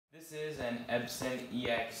This is an Epson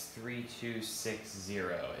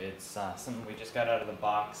ex3260. It's something we just got out of the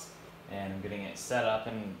box and I'm getting it set up,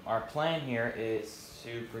 and our plan here is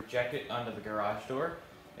to project it onto the garage door,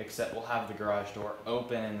 except we'll have the garage door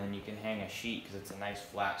open and then you can hang a sheet because it's a nice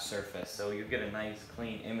flat surface, so you get a nice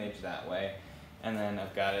clean image that way. And then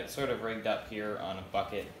I've got it sort of rigged up here on a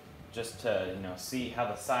bucket just to see how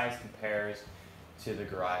the size compares to the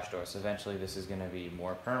garage door. So eventually this is going to be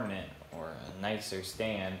more permanent or a nicer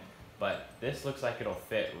stand, but this looks like it'll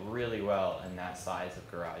fit really well in that size of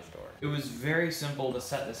garage door. It was very simple to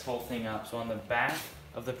set this whole thing up. So on the back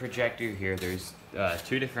of the projector here, there's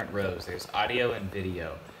two different rows. There's audio and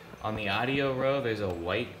video. On the audio row, there's a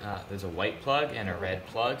white plug and a red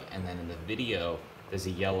plug, and then in the video, there's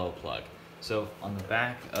a yellow plug. So on the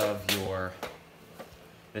back of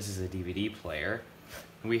this is a DVD player,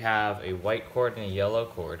 we have a white cord and a yellow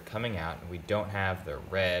cord coming out, and we don't have the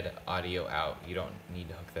red audio out. You don't need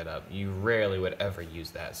to hook that up. You rarely would ever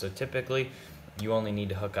use that. So typically, you only need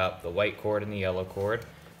to hook up the white cord and the yellow cord.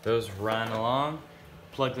 Those run along,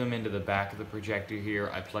 plug them into the back of the projector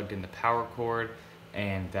here. I plugged in the power cord,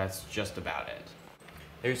 and that's just about it.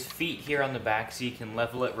 There's feet here on the back so you can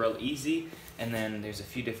level it real easy, and then there's a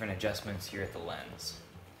few different adjustments here at the lens.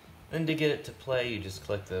 Then to get it to play, you just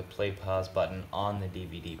click the play pause button on the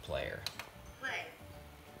DVD player. Play.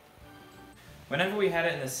 Whenever we had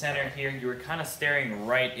it in the center here, you were kind of staring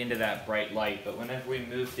right into that bright light, but whenever we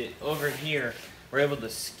moved it over here, we're able to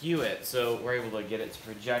skew it, so we're able to get it to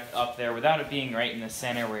project up there without it being right in the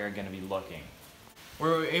center where you're going to be looking.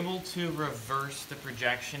 We're able to reverse the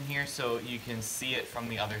projection here so you can see it from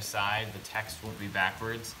the other side. The text won't be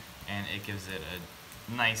backwards, and it gives it a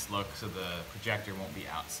nice look so the projector won't be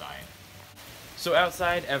outside. So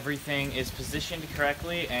outside, everything is positioned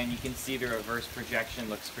correctly, and you can see the reverse projection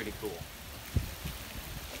looks pretty cool.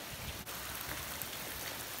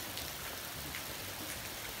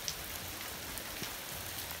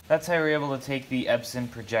 That's how we're able to take the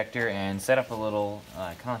Epson projector and set up a little,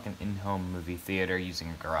 kind of like an in-home movie theater using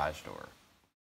a garage door.